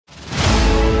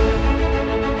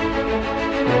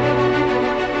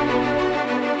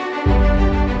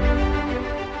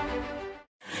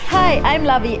I'm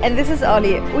Lavi and this is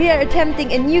Ollie. We are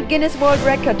attempting a new Guinness World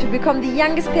Record to become the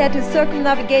youngest pair to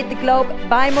circumnavigate the globe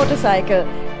by motorcycle.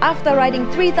 After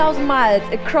riding 3,000 miles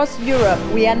across Europe,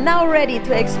 we are now ready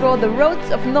to explore the roads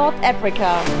of North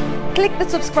Africa. Click the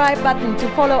subscribe button to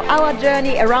follow our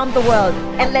journey around the world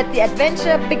and let the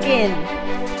adventure begin.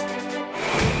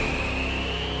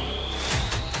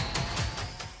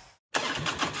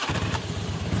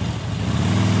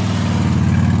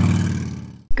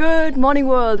 Good morning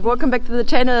world, welcome back to the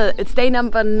channel. It's day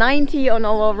number 90 on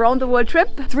our around the world trip.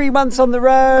 3 months on the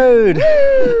road!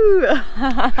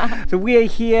 So we are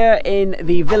here in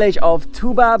the village of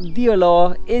Toubab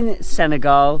Diolo in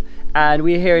Senegal, and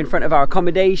we're here in front of our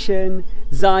accommodation,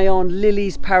 Zion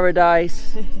Lily's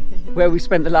Paradise, where we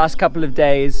spent the last couple of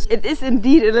days. It is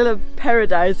indeed a little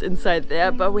paradise inside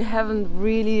there, but we haven't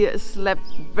really slept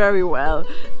very well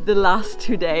the last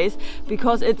 2 days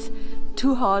because it's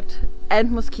too hot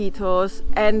and mosquitoes,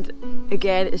 and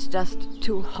again it's just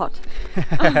too hot.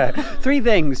 3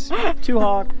 things: too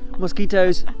hot,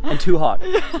 mosquitoes and too hot.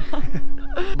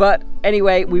 But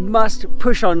anyway, we must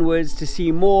push onwards to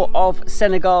see more of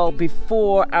Senegal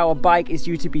before our bike is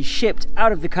due to be shipped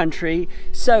out of the country.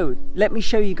 So let me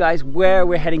show you guys where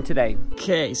we're heading today.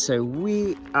 Okay, so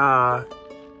we are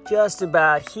just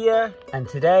about here, and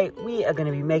today we are going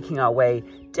to be making our way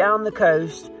down the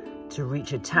coast to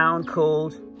reach a town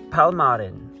called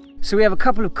Palmarin. So we have a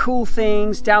couple of cool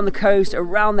things down the coast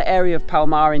around the area of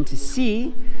Palmarin to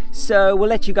see. So we'll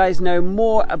let you guys know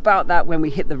more about that when we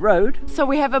hit the road. So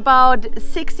we have about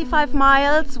 65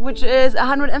 miles, which is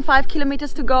 105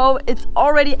 kilometers to go. It's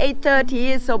already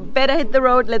 8:30, so better hit the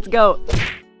road. Let's go.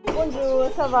 Bonjour,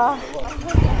 ça va?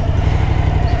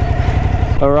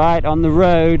 All right, on the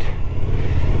road.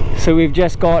 So we've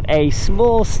just got a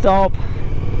small stop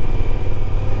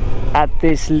at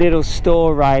this little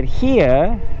store right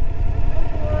here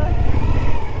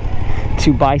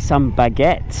to buy some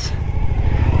baguettes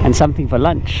and something for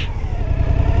lunch.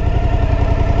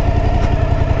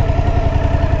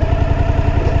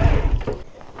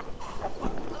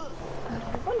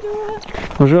 Bonjour.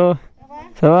 Bonjour.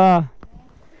 Ça va?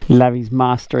 Lavi's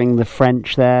mastering the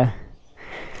French there.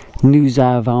 Nous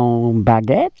avons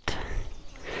baguette.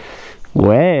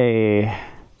 Ouais.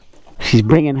 She's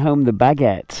bringing home the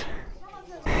baguette.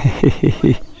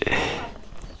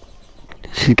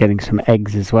 She's getting some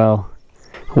eggs as well.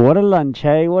 What a lunch,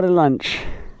 hey? What a lunch.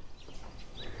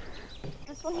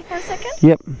 This one here for a second?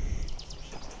 Yep.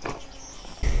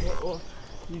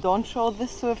 You don't show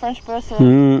this to a French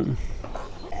person.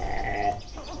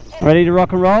 Ready to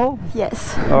rock and roll?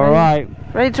 Yes. All right.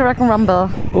 Ready to rock and rumble.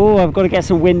 Oh, I've got to get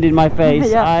some wind in my face.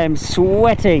 Yeah. I am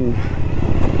sweating.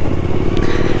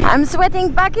 I'm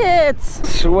sweating buckets.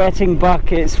 Sweating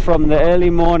buckets from the early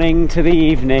morning to the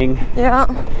evening. Yeah.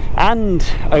 And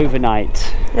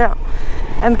overnight. Yeah.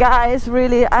 And guys,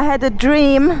 really, I had a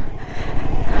dream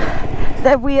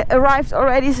that we arrived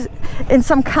already in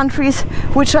some countries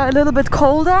which are a little bit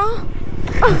colder.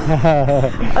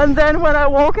 And then when I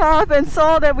woke up and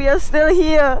saw that we are still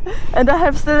here and I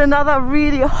have still another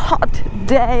really hot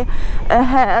day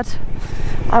ahead,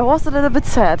 I was a little bit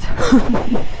sad.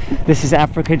 This is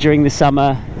Africa during the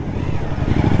summer,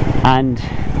 and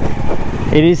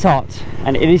it is hot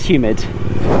and it is humid.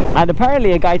 And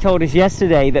apparently a guy told us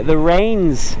yesterday that the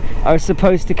rains are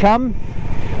supposed to come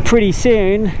pretty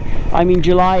soon. I mean,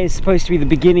 July is supposed to be the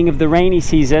beginning of the rainy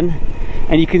season,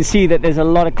 and you can see that there's a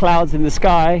lot of clouds in the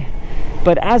sky,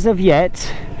 but as of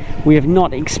yet we have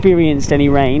not experienced any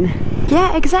rain.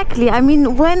 Yeah, exactly. I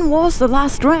mean, when was the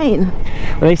last rain?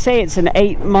 Well, they say it's an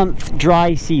 8-month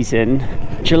dry season.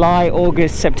 July,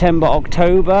 August, September,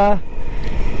 October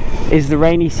is the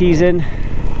rainy season.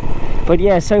 But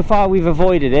yeah, so far we've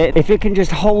avoided it. If it can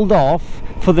just hold off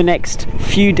for the next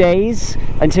few days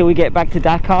until we get back to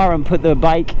Dakar and put the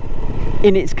bike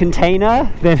in its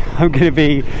container, then I'm going to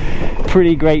be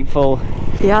pretty grateful.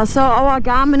 Yeah, so our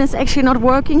Garmin is actually not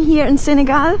working here in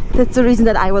Senegal. That's the reason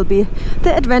that I will be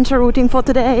the adventure routing for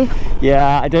today.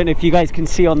 Yeah, I don't know if you guys can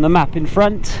see on the map in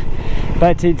front,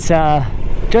 but it's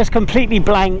just completely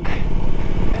blank.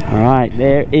 All right,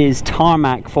 there is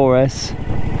tarmac for us.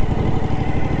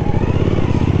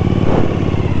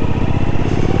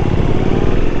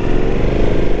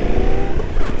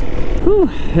 Whew,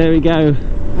 there we go.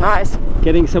 Nice.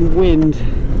 Getting some wind.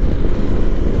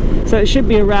 So it should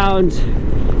be around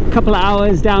a couple of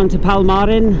hours down to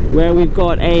Palmarin, where we've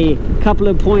got a couple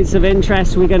of points of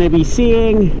interest we're going to be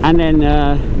seeing, and then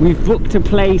we've booked a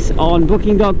place on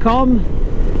booking.com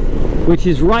which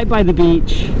is right by the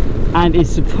beach and is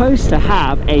supposed to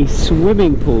have a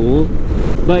swimming pool,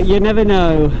 but you never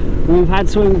know. We've had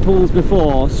swimming pools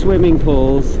before, swimming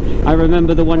pools, I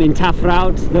remember the one in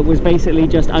Tafraut that was basically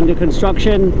just under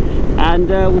construction and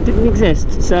didn't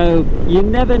exist. So you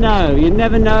never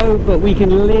know, but we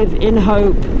can live in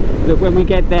hope that when we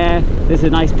get there, there's a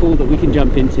nice pool that we can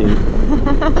jump into.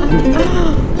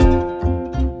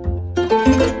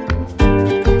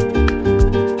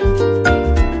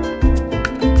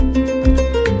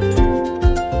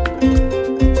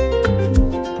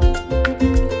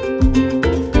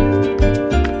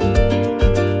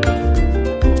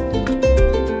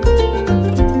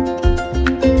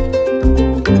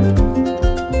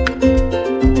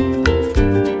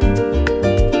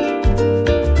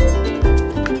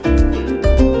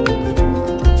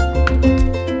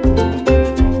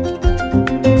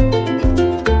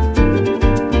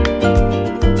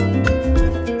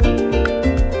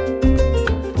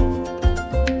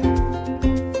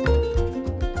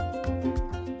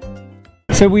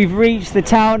 So we've reached the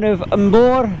town of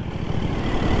Mbor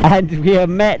and we are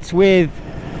met with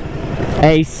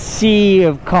a sea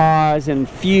of cars and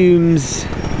fumes,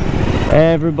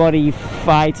 everybody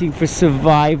fighting for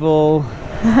survival.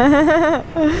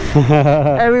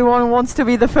 Everyone wants to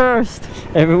be the first.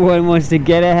 Everyone wants to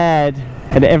get ahead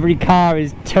and every car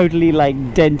is totally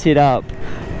like dented up.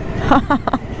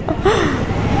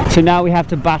 So now we have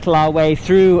to battle our way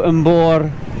through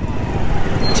Mbor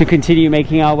to continue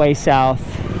making our way south.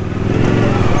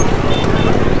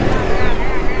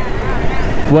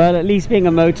 Well, at least being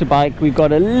a motorbike, we've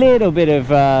got a little bit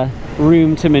of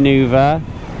room to maneuver.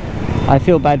 I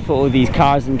feel bad for all these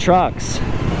cars and trucks,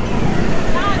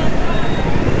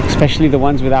 especially the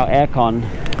ones without aircon.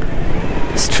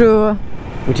 It's true.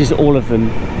 Which is all of them.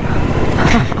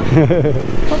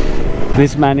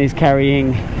 This man is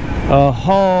carrying a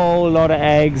whole lot of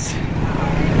eggs.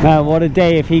 Man, what a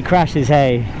day if he crashes,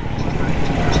 hey.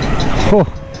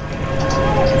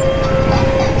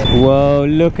 Whoa,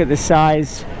 look at the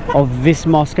size of this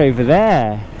mosque over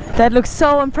there. That looks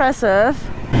so impressive.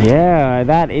 Yeah,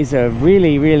 that is a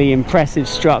really impressive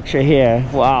structure here.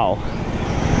 Wow.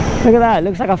 Look at that, it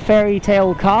looks like a fairy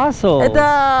tale castle. It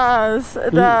does,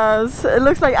 it does. It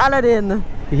looks like Aladdin.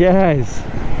 Yes.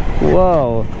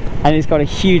 Whoa. And it's got a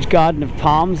huge garden of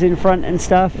palms in front and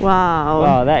stuff. Wow.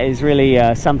 Wow, that is really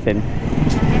something.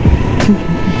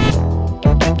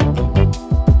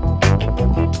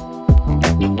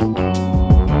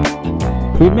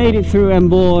 We've made it through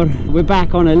Mbor. We're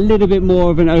back on a little bit more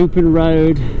of an open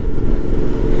road.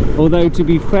 Although to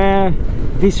be fair,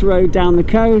 this road down the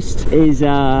coast is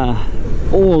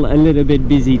all a little bit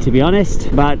busy, to be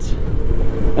honest. But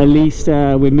at least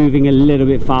we're moving a little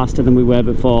bit faster than we were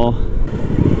before.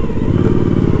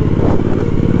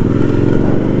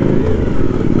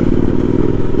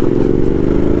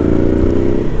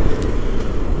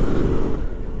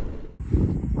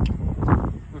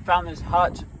 We found this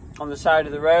hut on the side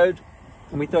of the road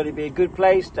and we thought it'd be a good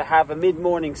place to have a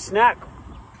mid-morning snack,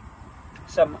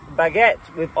 some baguette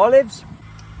with olives.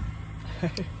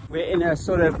 We're in a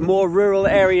sort of more rural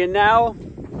area now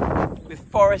with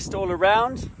forest all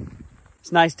around.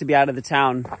 It's nice to be out of the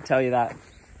town, I'll tell you that.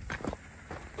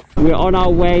 We're on our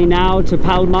way now to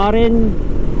Palmarin.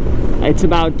 It's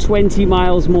about 20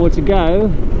 miles more to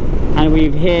go and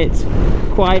we've hit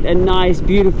quite a nice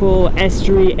beautiful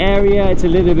estuary area. It's a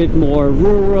little bit more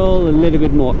rural, a little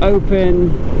bit more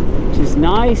open, which is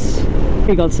nice.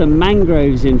 We got some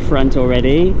mangroves in front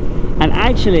already, and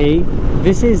actually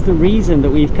this is the reason that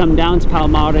we've come down to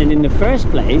Palmarin in the first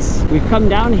place. We've come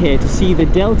down here to see the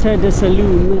Delta de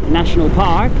Saloum National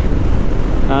Park,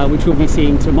 which we'll be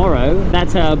seeing tomorrow.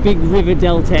 That's a big river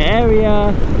delta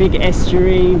area, big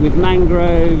estuary with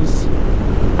mangroves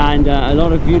and a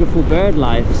lot of beautiful bird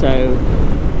life. So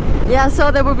yeah,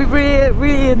 so that would be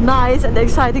really nice and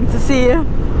exciting to see.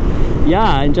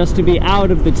 Yeah, and just to be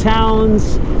out of the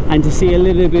towns and to see a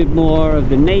little bit more of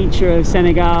the nature of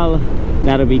Senegal,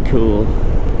 that'll be cool.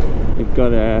 We've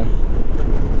got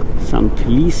some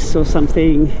police or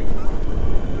something.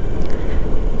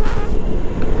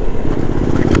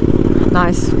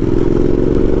 Nice.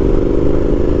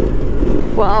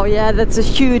 Wow, yeah, that's a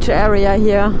huge area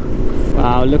here.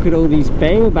 Wow, look at all these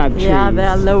baobab trees. Yeah, there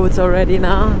are loads already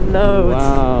now. Loads.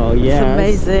 Wow, yeah.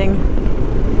 It's amazing.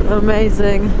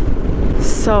 Amazing.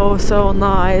 So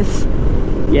nice.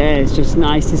 Yeah, it's just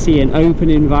nice to see an open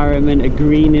environment, a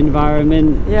green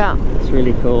environment. Yeah. It's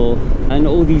really cool. And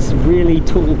all these really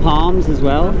tall palms as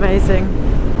well. Amazing.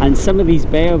 And some of these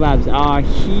baobabs are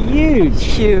huge.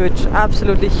 Huge,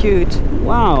 absolutely huge.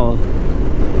 Wow.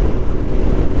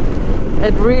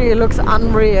 It really looks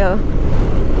unreal.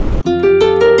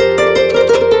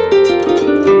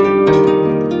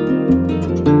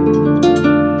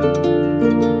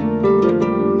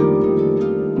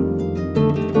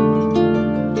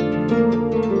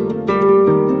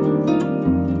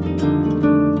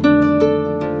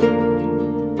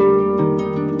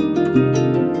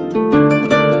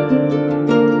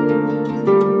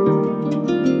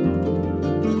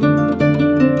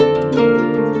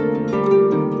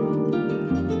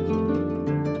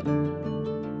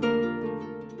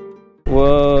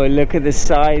 Whoa, look at the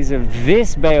size of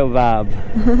this baobab.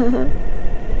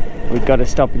 We've got to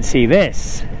stop and see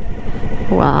this.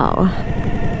 Wow.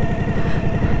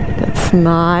 That's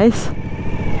nice.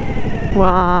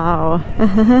 Wow.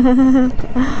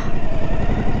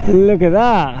 Look at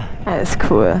that. That's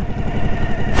cool.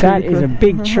 That is a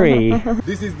big tree.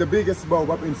 This is the biggest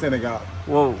baobab in Senegal.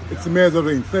 Whoa. It's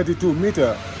measuring 32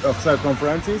 meters of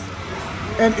circumferences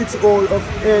and it's old of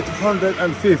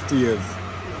 850 years.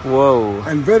 Whoa.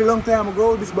 And very long time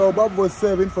ago, this baobab was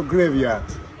serving for graveyard.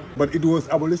 But it was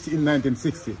abolished in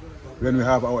 1960 when we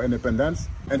have our independence.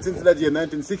 And since that year,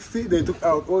 1960, they took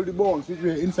out all the bones which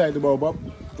were inside the baobab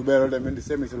to bury them in the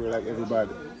cemetery like everybody.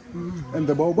 And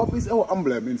the baobab is our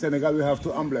emblem. In Senegal, we have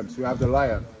two emblems. We have the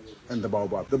lion and the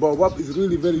baobab. The baobab is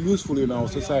really very useful in our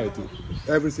society.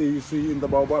 Everything you see in the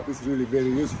baobab is really very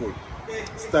useful,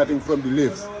 starting from the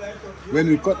leaves. When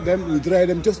we cut them, we dry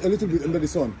them just a little bit under the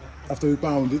sun after we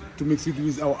pound it to mix it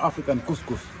with our African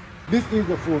couscous. This is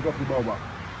the fruit of the baobab.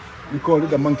 We call it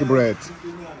the monkey bread.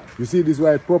 You see this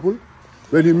white purple?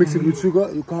 When you mix it with sugar,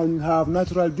 you can have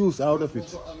natural juice out of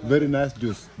it. Very nice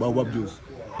juice, baobab juice.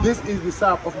 This is the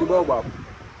sap of the baobab.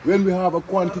 When we have a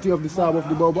quantity of the sap of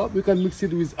the baobab, we can mix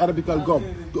it with Arabical gum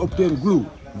to obtain glue,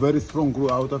 very strong glue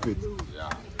out of it.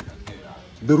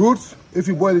 The roots, if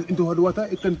you boil it into hot water,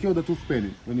 it can cure the tooth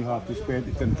pain. When you have tooth pain,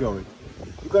 it can cure it.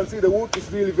 You can see the wood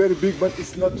is really very big, but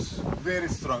it's not very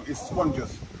strong. It's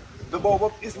spongious. The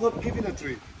baobab is not even a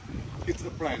tree. It's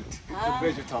a plant. It's a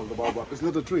vegetal, the baobab. It's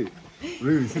not a tree.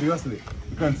 Really, seriously.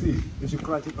 You can see, if you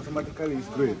crush it automatically, it's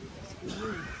green.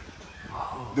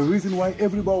 The reason why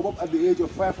every baobab at the age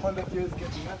of 500 years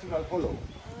gets natural hollow.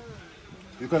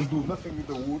 You can do nothing with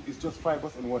the wood, it's just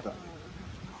fibers and water.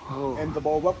 Oh. And the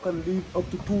baobab can live up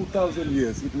to 2,000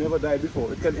 years. It never died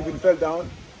before. It can even fell down,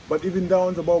 but even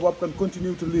down, the baobab can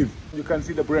continue to live. You can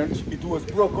see the branch, it was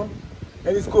broken,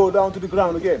 and it's go down to the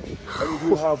ground again. And it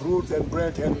will have roots and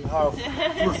branch and have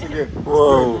fruits again.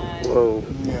 Whoa, whoa.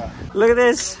 Yeah. Look at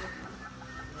this.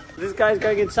 This guy's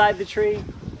going inside the tree.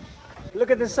 Look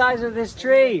at the size of this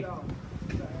tree.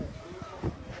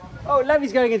 Oh,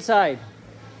 Lavi's going inside.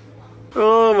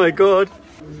 Oh my God.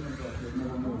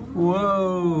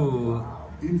 Whoa.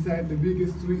 Inside the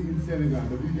biggest tree in Senegal,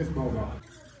 the biggest baobab.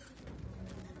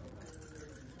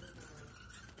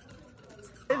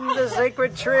 In the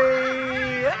sacred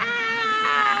tree.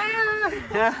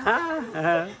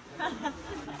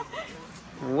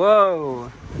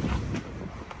 Whoa.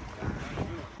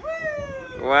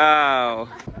 Wow.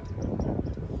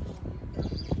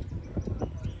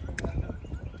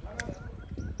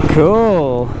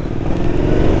 Cool.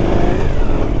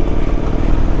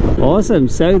 Awesome.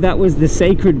 So that was the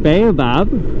sacred baobab.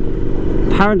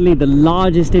 Apparently the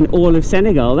largest in all of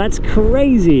Senegal. That's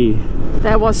crazy.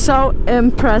 That was so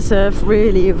impressive,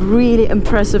 really, really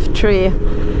impressive tree.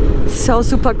 So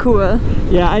super cool.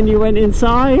 Yeah, and you went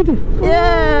inside?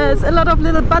 Yes, a lot of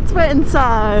little bats were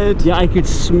inside. Yeah, I could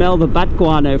smell the bat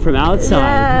guano from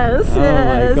outside. Yes, oh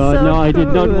yes. My God, so no, I did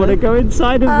not want to go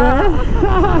inside of there.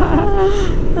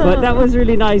 But that was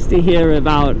really nice to hear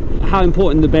about how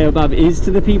important the baobab is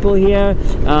to the people here,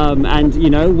 and you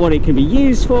know what it can be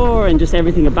used for, and just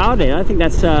everything about it. I think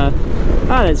that's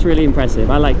really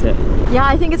impressive. I liked it. Yeah,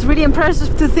 I think it's really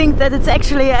impressive to think that it's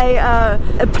actually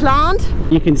a plant.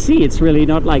 You can see it's really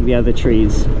not like the other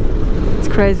trees. It's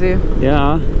crazy.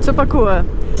 Yeah. Super cool.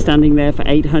 Standing there for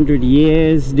 800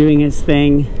 years doing his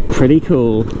thing. Pretty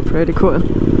cool. Pretty cool.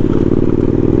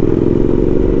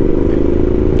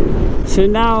 So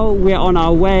now we're on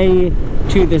our way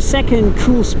to the second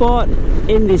cool spot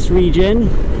in this region.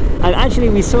 And actually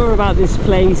we saw about this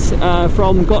place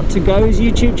from Got to Go's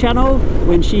YouTube channel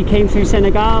when she came through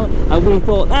Senegal, and we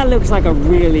thought that looks like a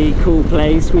really cool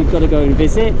place, we've got to go and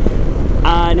visit.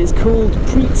 And it's called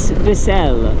Puits de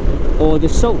Sel, or the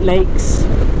Salt Lakes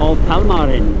of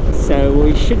Palmarin. So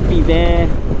we should be there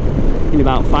in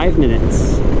about 5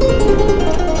 minutes.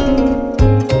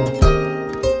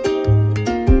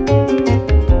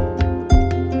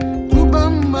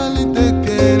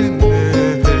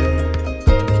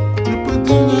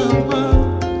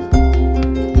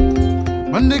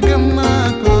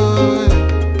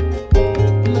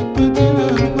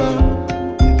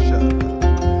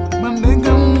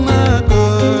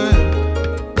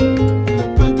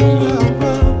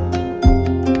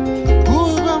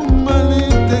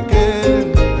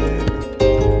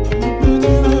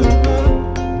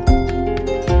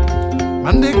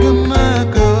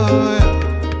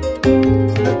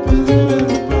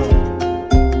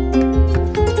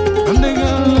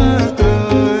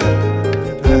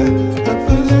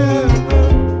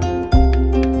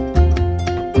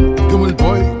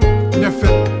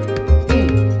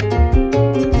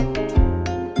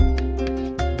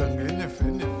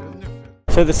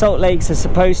 So the salt lakes are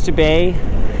supposed to be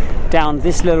down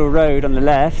this little road on the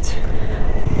left.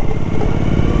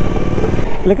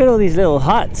 Look at all these little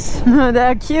huts.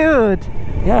 They're cute.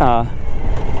 Yeah.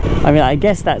 I mean, I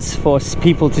guess that's for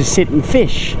people to sit and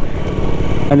fish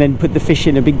and then put the fish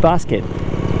in a big basket.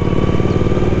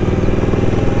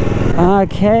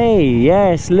 Okay,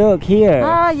 yes, look here.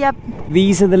 Ah, yep.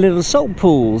 These are the little salt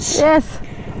pools. Yes.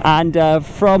 And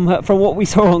from what we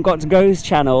saw on Got to Go's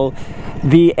channel,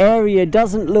 the area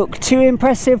doesn't look too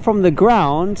impressive from the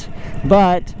ground,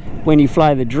 but when you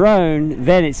fly the drone,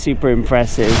 then it's super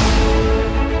impressive.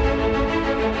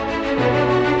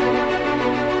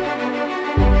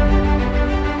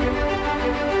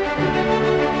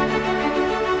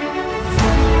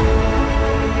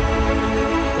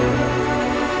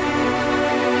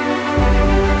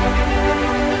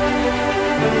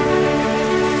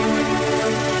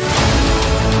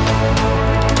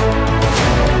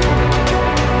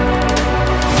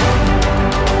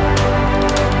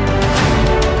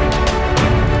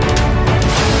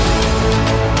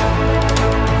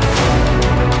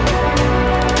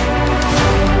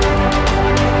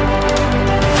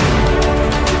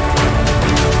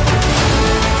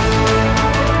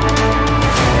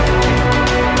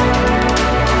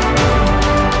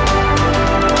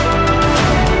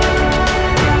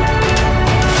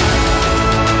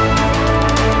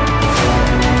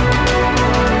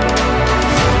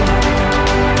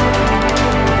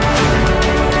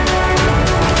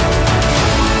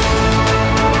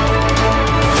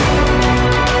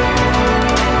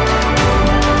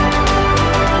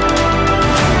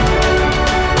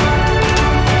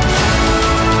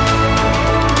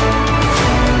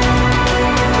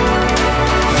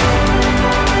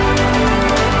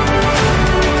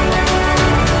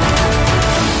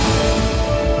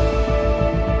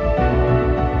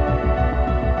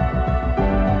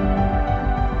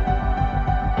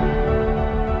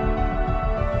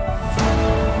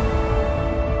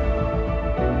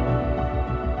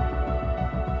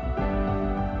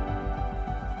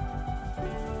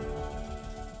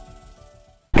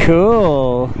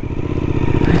 Cool.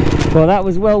 Well, that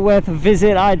was well worth a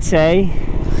visit, I'd say.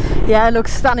 Yeah, it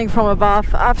looks stunning from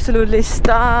above. Absolutely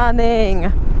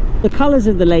stunning. The colours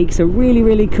of the lakes are really,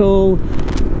 really cool,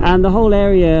 and the whole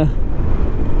area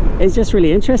is just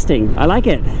really interesting. I like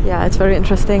it. Yeah, it's very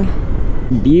interesting.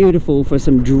 Beautiful for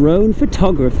some drone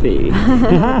photography.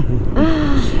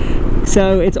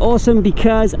 So it's awesome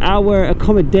because our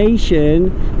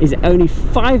accommodation is only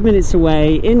 5 minutes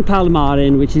away in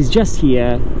Palmarin, which is just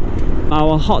here.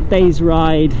 Our hot day's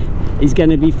ride is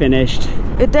going to be finished.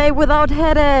 A day without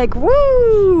headache.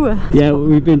 Woo! Yeah,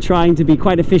 we've been trying to be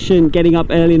quite efficient, getting up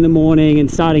early in the morning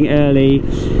and starting early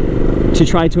to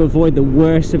try to avoid the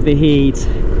worst of the heat.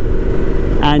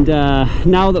 And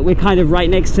now that we're kind of right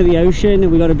next to the ocean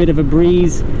and we got a bit of a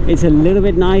breeze, it's a little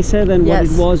bit nicer than what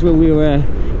it was when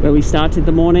we started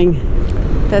the morning.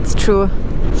 That's true.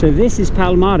 So this is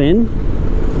Palmarin.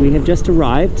 We have just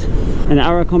arrived, and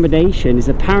our accommodation is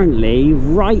apparently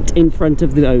right in front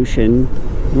of the ocean,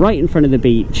 right in front of the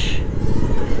beach,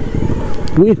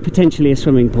 with potentially a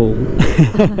swimming pool.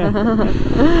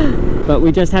 But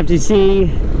we just have to see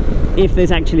if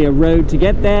there's actually a road to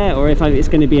get there, or if it's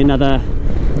going to be another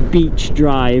beach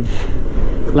drive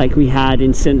like we had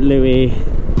in St. Louis.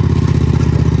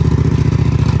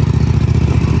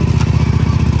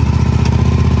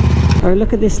 Oh,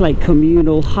 look at this like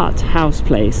communal hut house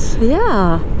place.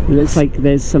 Yeah. It looks like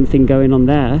there's something going on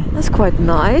there. That's quite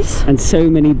nice. And so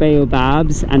many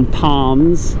baobabs and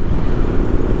palms.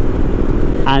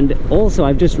 And also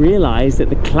I've just realized that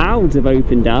the clouds have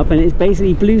opened up and it's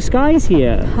basically blue skies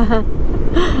here.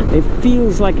 It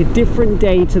feels like a different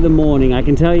day to the morning, I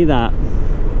can tell you that.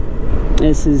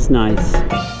 This is nice.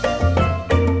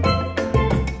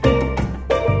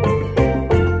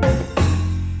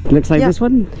 Looks like this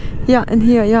one? Yeah, in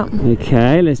here, yeah.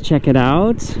 Okay, let's check it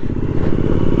out.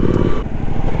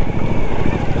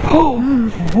 Oh!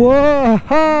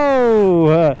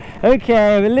 Whoa!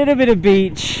 Okay, a little bit of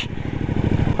beach.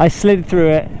 I slid through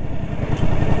it.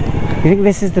 You think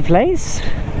this is the place?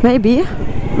 Maybe.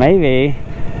 Maybe.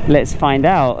 Let's find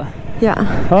out. Yeah.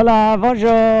 Hola,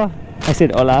 bonjour. I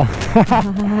said hola.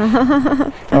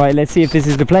 Alright, let's see if this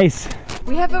is the place.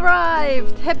 We have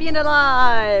arrived, happy and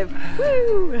alive.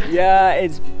 Woo! Yeah,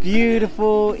 it's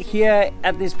beautiful here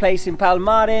at this place in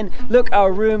Palmarin. Look,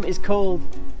 our room is called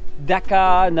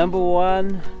Dakar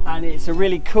 #1, and it's a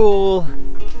really cool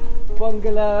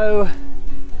bungalow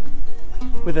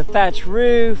with a thatched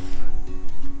roof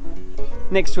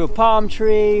next to a palm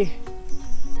tree.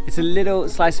 It's a little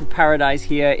slice of paradise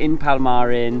here in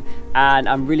Palmarin, and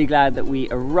I'm really glad that we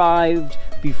arrived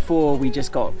before we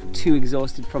just got too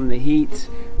exhausted from the heat.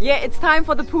 Yeah, it's time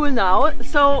for the pool now.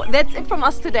 So that's it from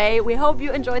us today. We hope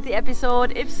you enjoyed the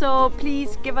episode. If so,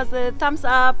 please give us a thumbs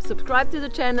up, subscribe to the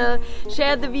channel,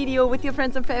 share the video with your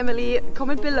friends and family,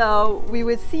 comment below. We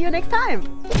will see you next time.